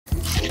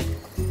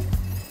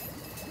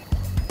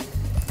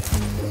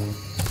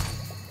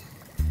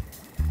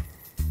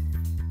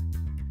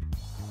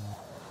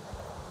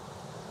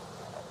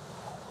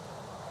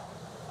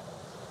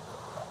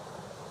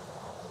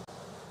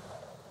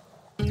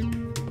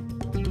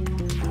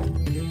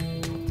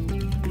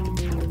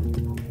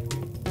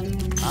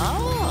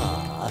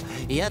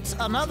Yet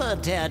another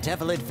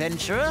daredevil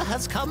adventurer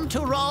has come to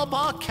rob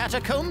our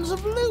catacombs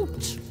of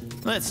loot.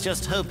 Let's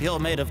just hope you're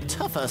made of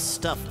tougher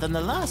stuff than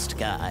the last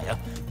guy.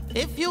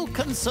 If you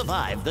can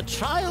survive the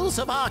trials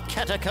of our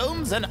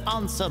catacombs and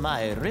answer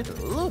my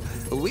riddle,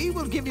 we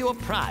will give you a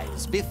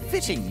prize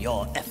befitting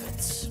your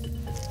efforts.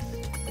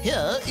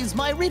 Here is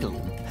my riddle.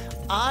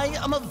 I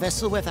am a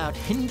vessel without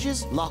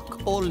hinges,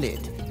 lock, or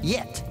lid.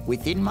 Yet,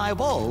 within my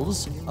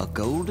walls, a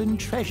golden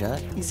treasure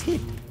is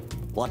hid.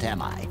 What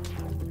am I?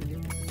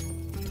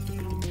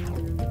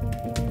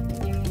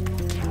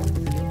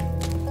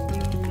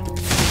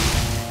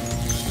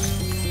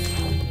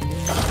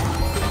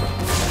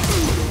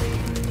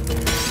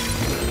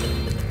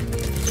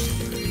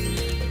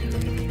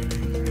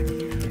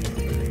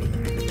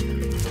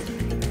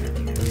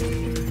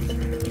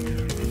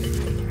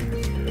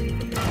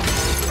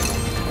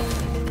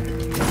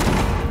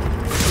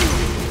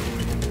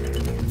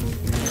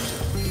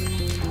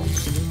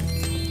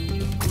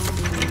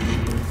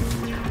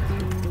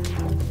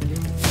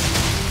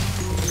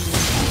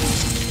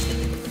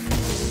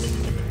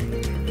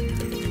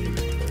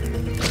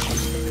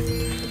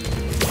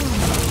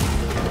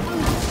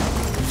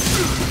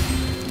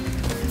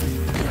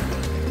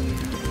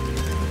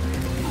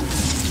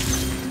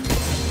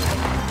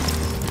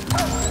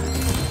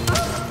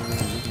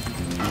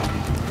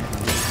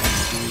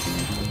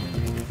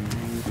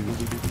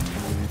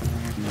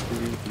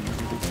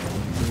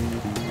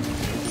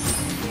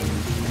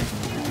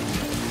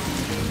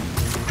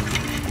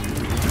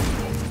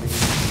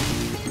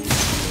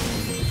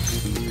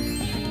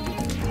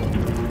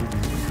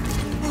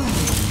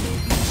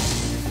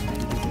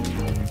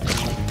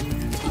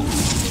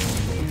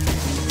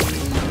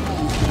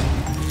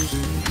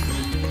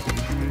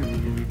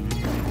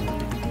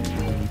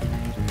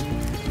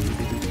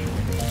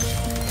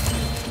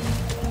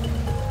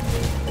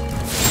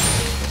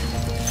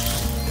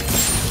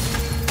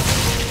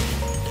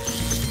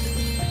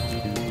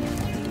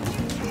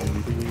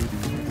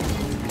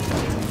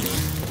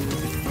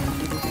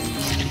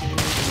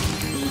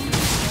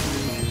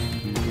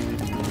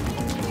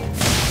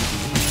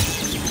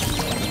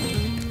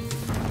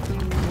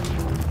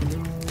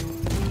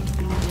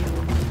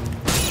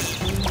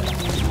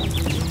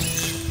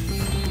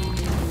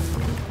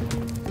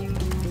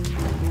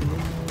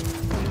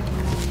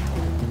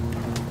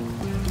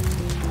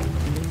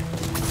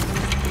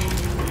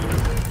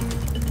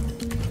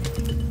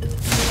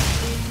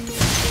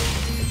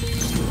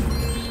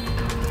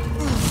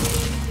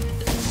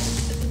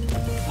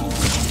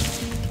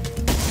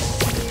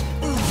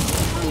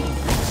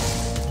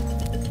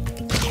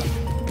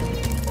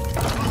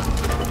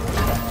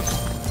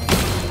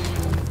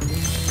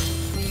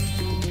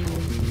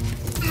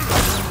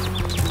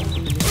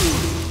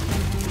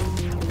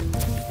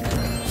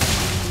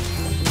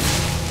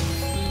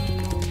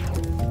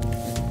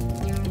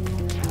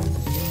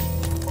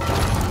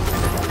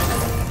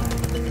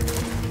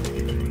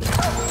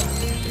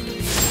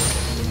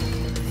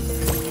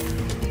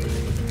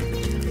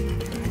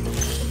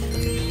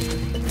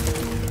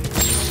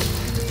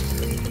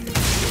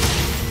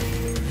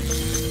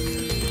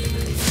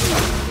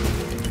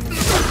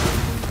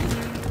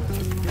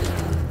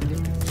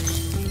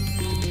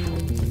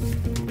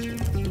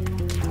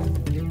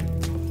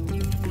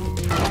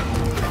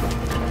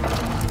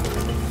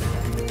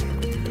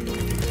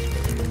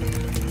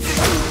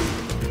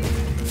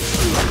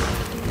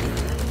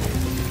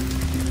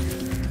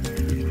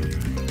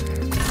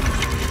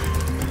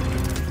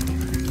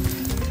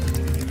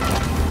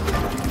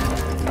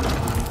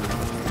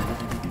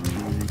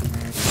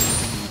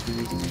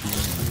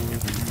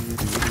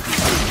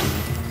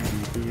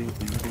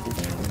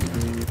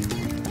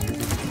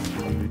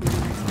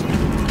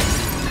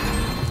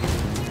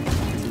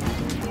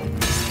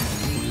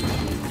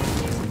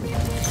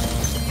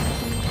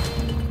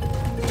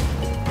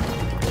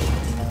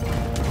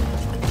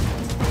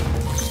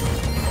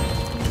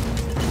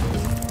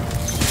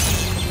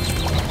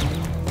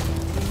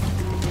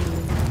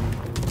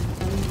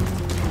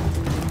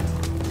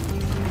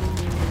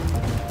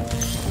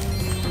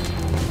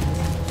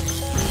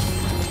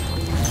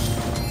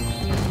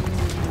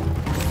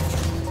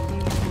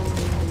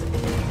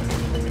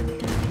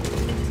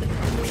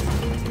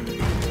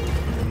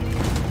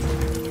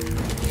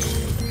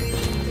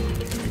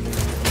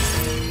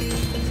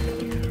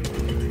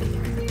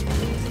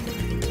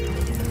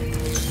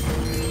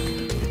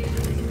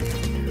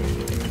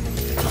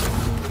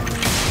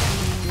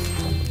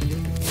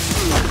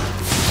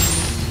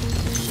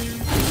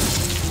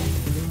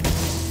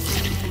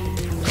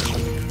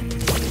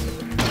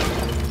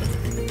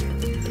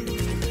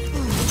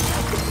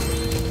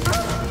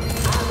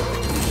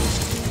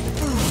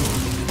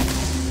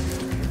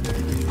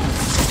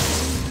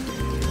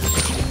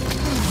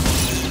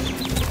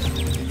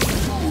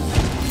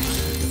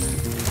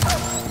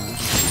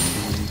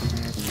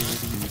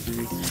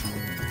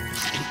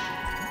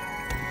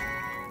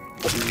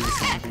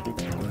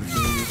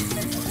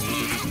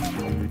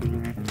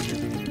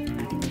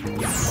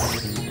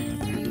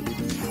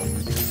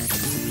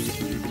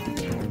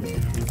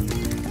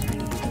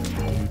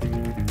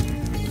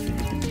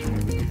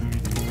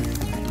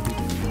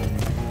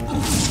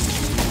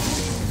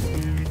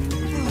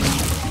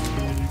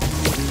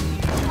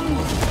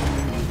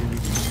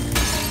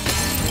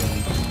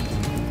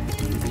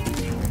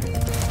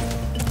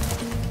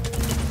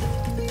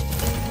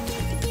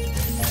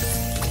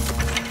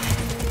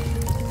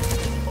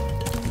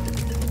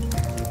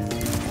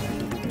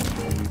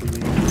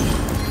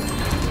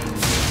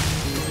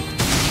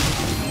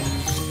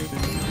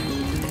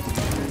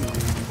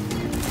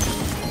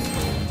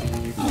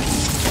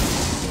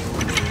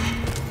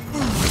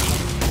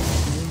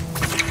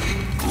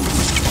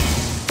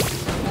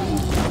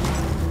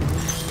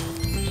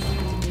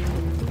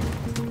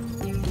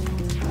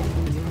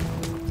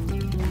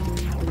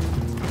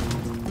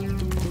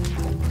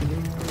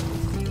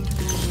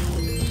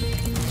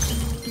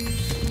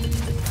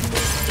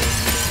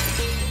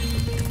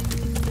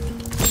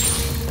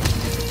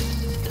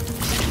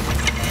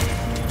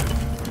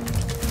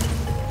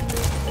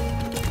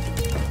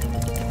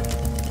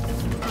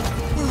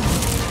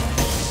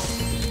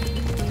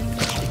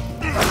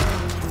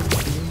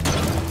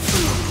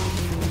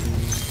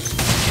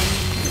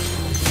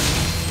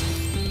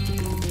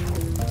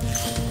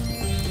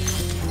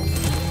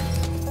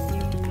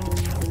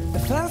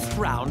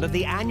 round of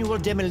the annual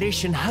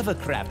demolition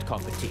hovercraft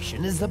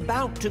competition is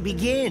about to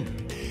begin.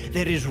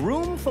 There is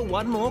room for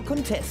one more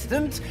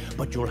contestant,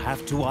 but you'll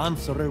have to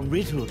answer a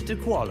riddle to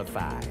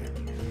qualify.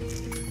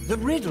 The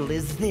riddle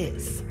is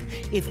this.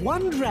 If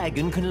one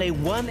dragon can lay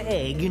one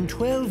egg in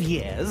 12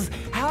 years,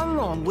 how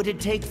long would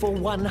it take for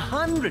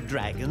 100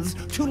 dragons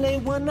to lay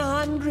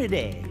 100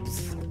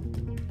 eggs?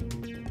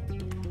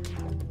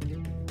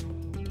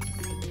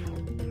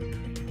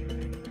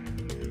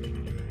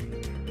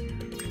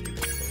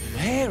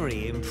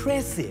 Very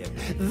impressive.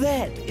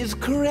 That is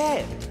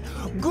correct.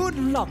 Good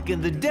luck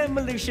in the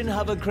demolition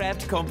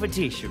hovercraft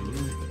competition.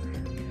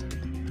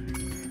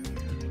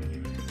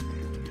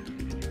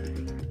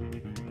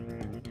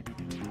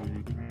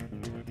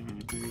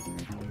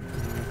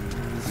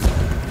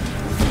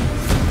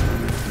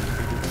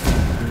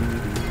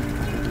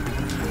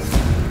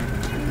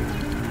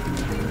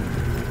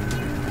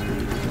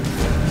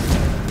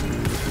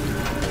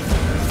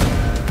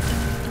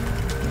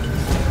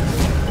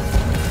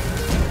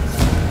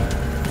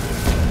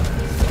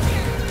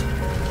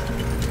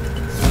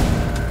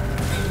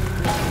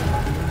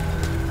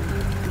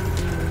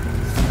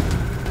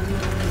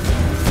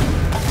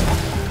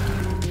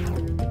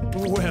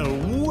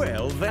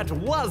 That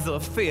was a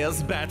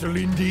fierce battle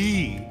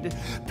indeed.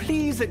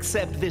 Please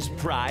accept this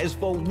prize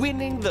for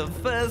winning the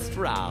first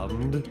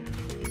round.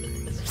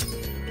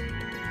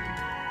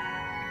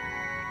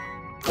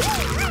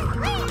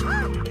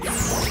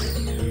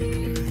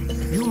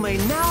 You may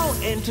now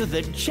enter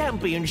the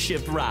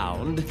championship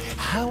round.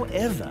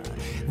 However,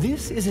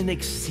 this is an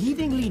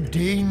exceedingly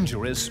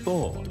dangerous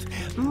sport.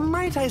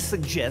 Might I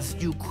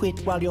suggest you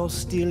quit while you're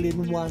still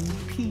in one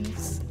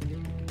piece?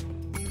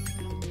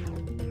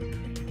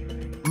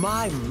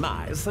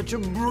 My, such a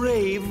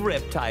brave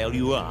reptile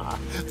you are.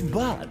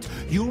 But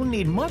you'll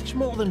need much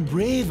more than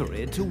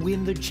bravery to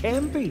win the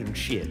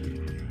championship.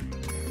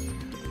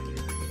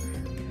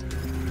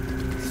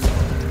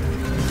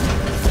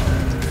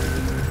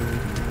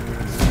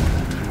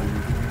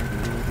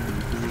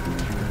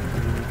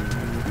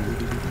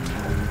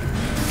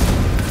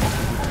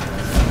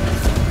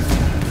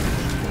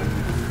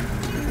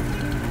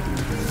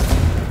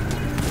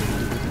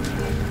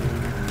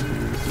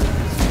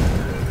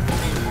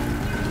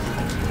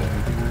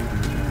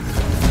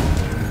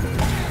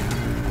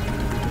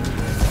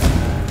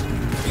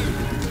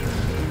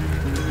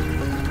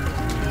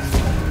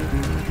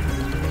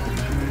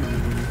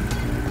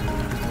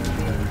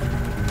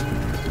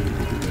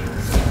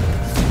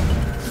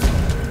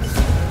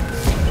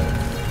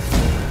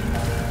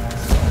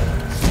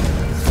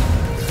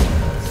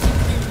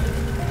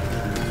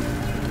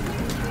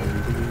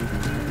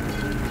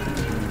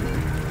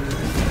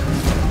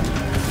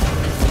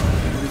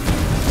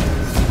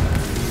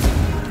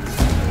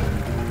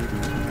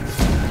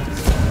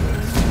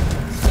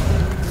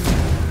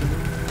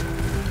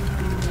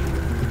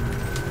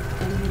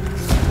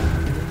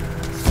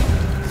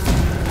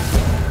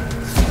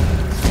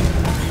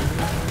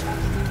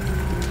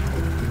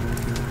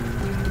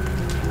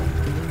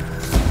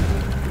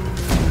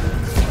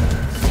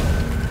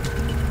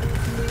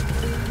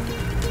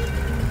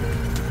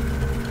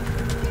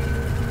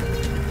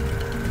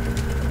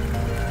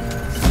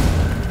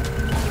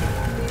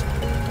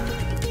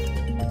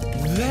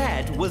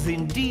 Was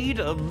indeed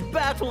a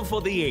battle for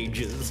the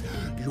ages.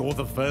 You're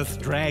the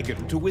first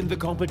dragon to win the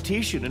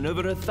competition in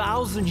over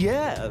 1,000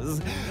 years.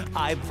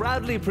 I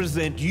proudly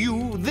present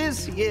you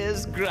this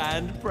year's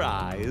grand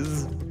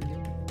prize.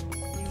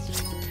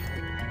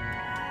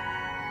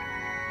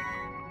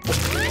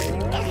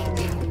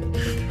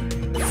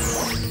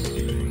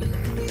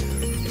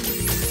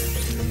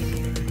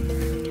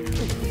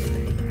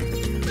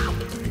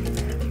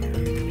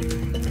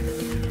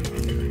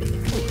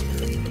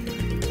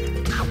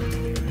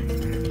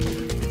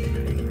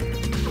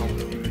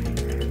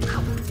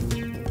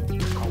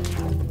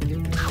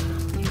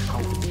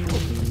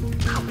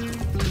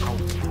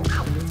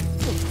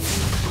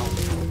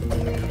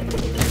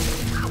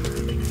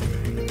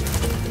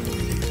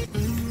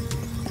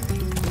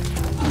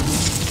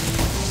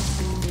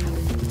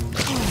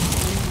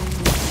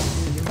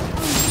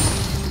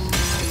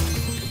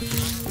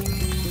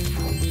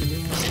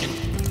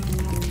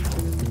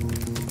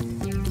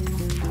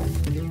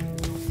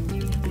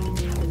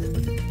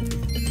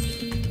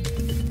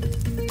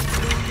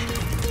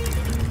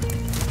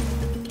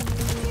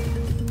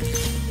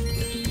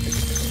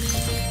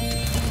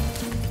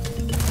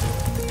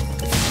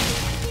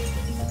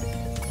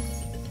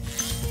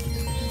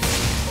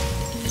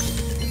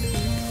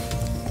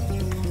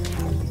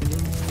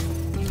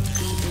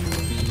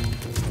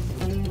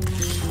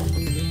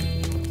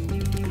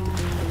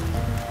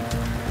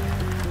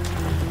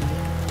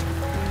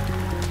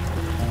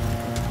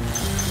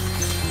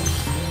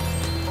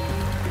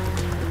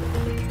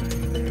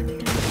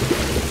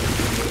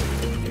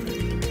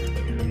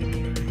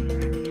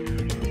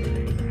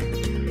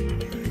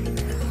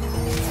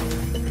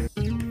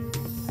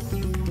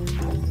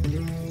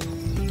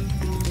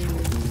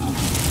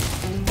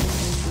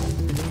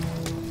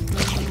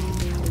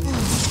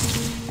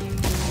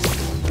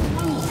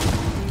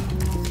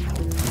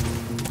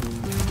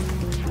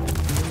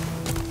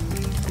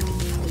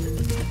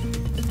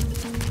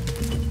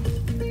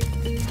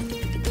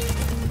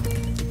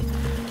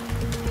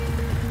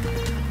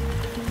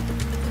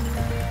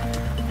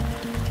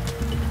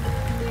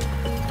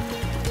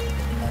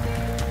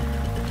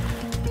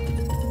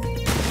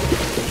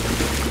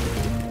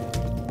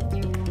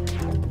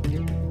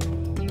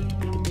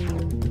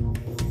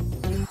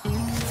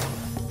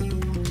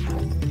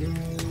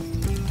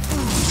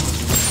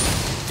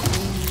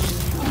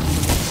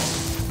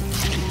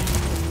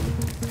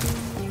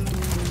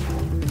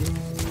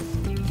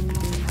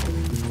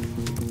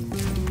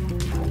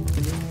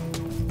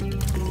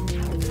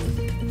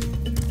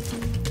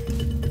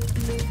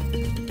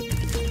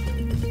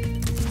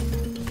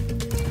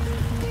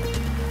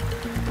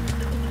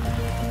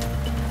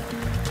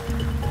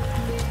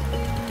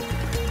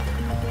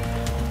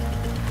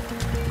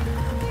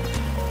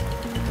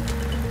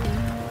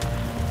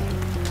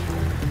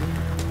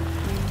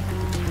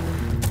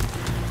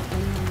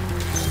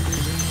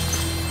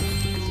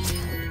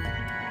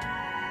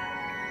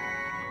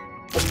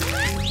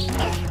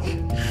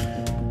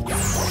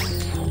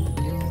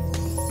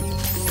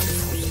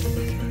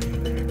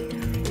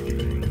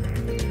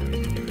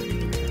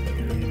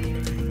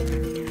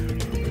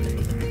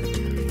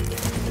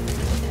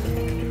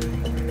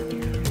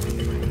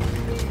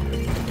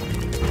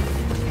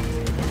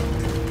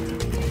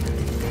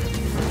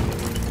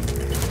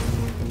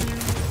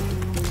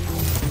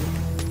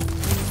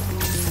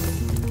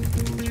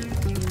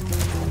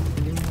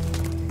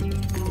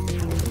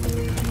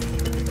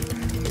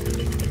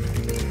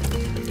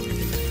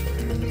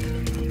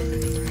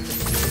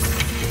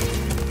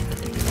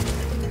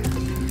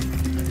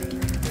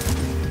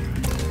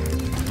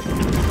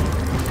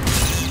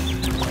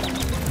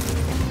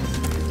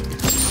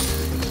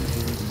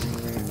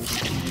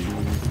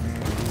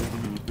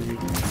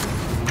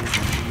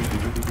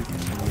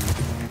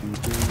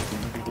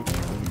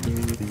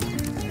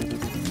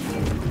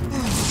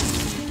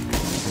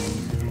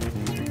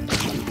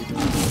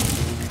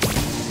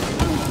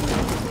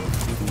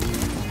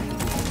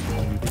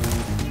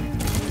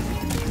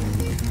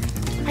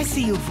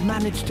 see you've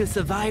managed to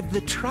survive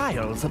the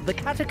trials of the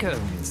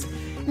catacombs.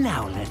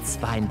 Now let's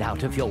find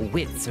out if your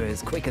wits are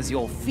as quick as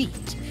your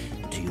feet.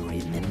 Do you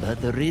remember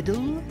the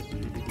riddle?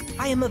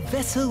 I am a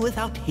vessel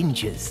without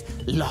hinges,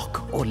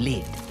 lock or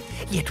lid.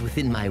 Yet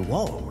within my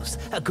walls,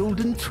 a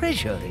golden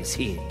treasure is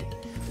hid.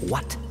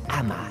 What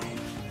am I?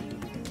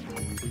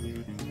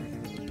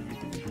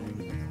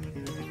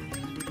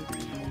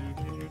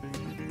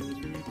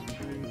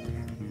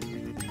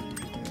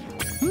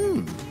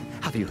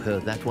 Have you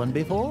heard that one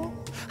before?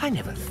 I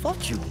never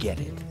thought you'd get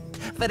it.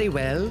 Very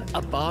well,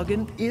 a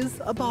bargain is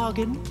a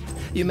bargain.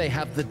 You may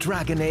have the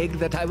dragon egg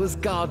that I was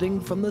guarding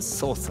from the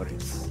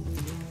Sorceress.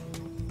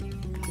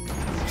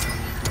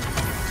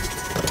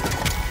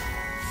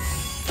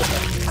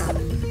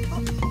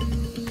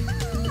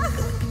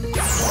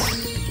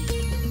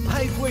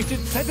 I've waited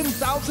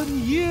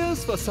 7,000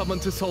 years for someone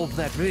to solve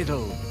that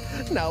riddle.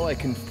 Now I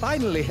can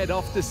finally head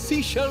off the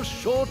seashell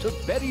shore to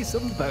bury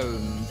some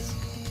bones.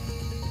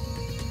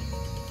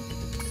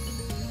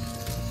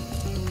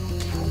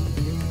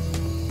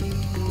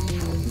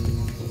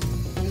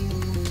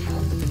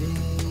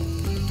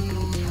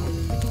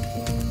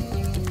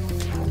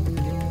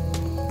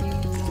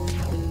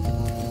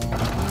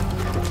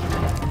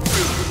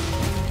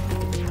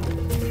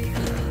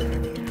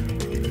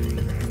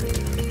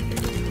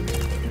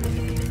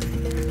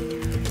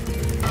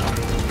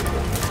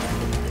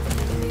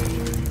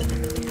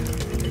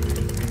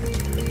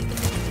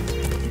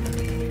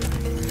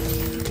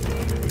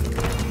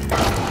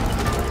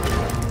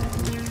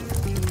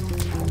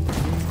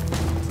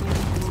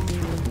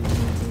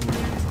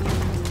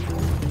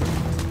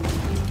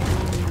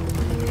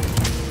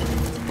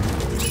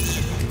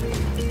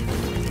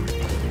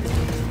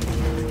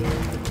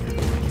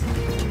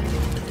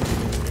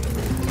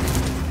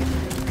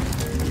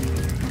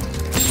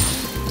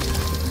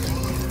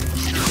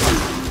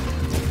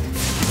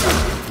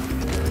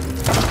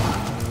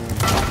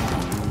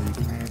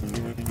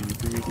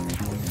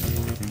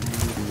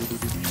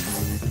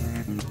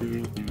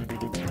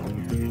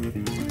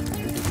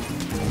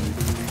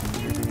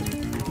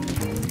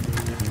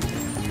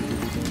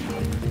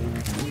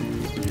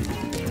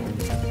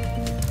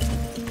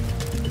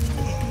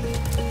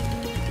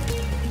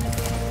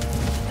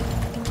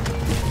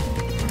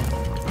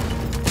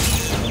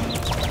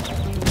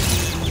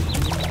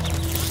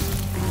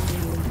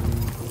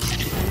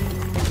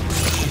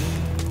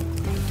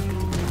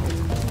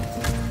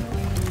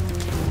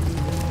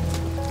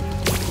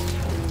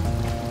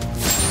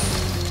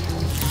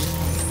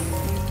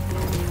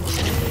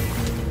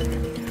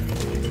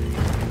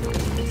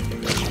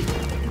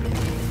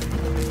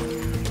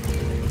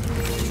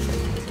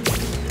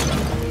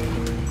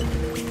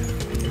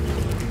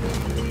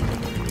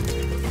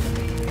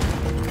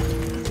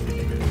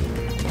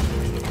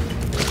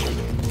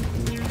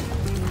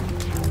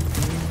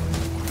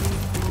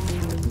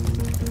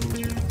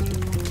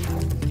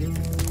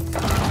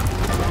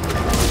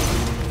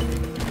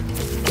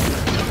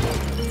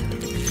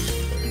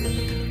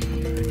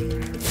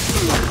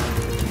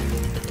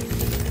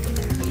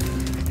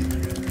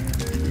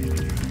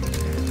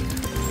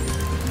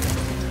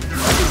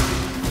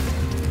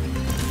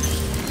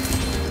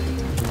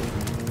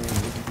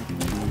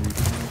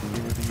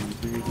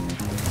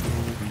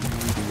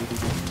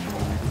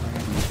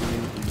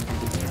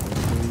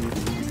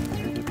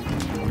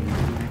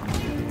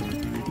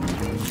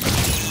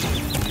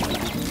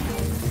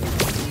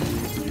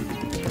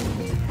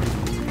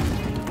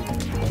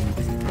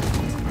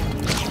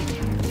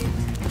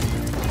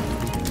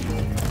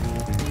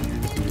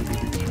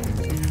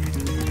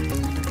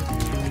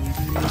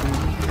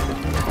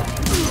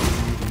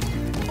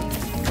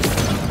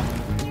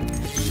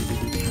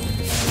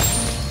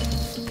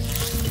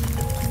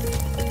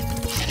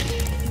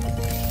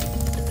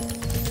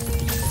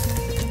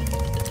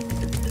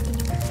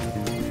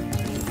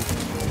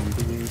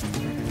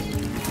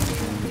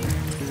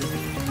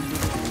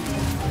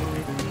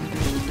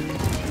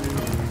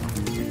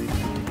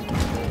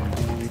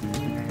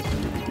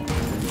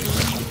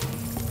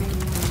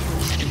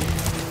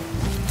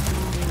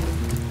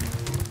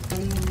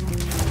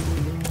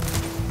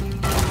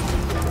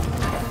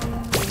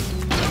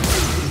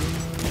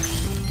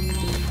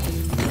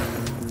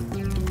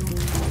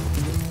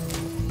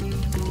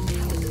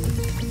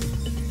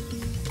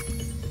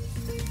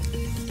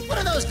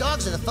 Those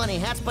dogs with the funny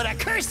hats put a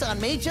curse on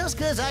me just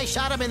because I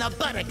shot him in the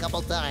butt a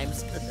couple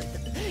times.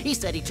 He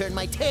said he turned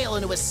my tail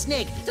into a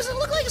snake. Does it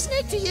look like a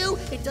snake to you?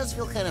 It does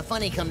feel kind of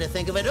funny, come to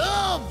think of it.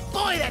 Oh,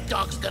 boy, that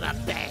dog's gonna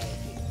bang.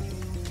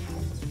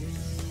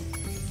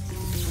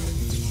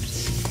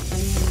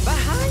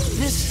 Behind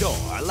this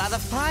door lie the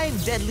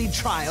 5 deadly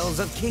trials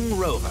of King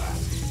Rover.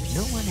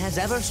 No one has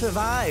ever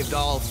survived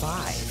all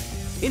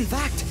 5. In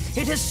fact,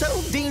 it is so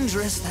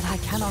dangerous that I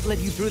cannot let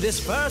you through this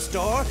first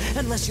door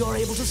unless you're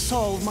able to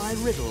solve my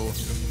riddle.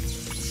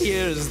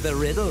 Here's the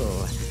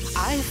riddle.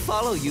 I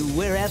follow you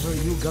wherever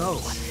you go,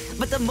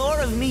 but the more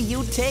of me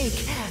you take,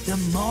 the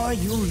more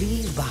you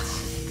leave behind.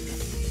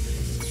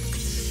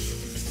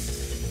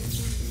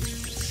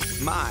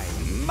 My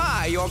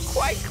My, you're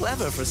quite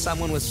clever for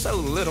someone with so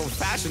little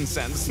fashion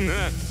sense.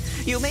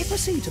 You may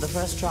proceed to the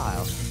first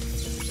trial.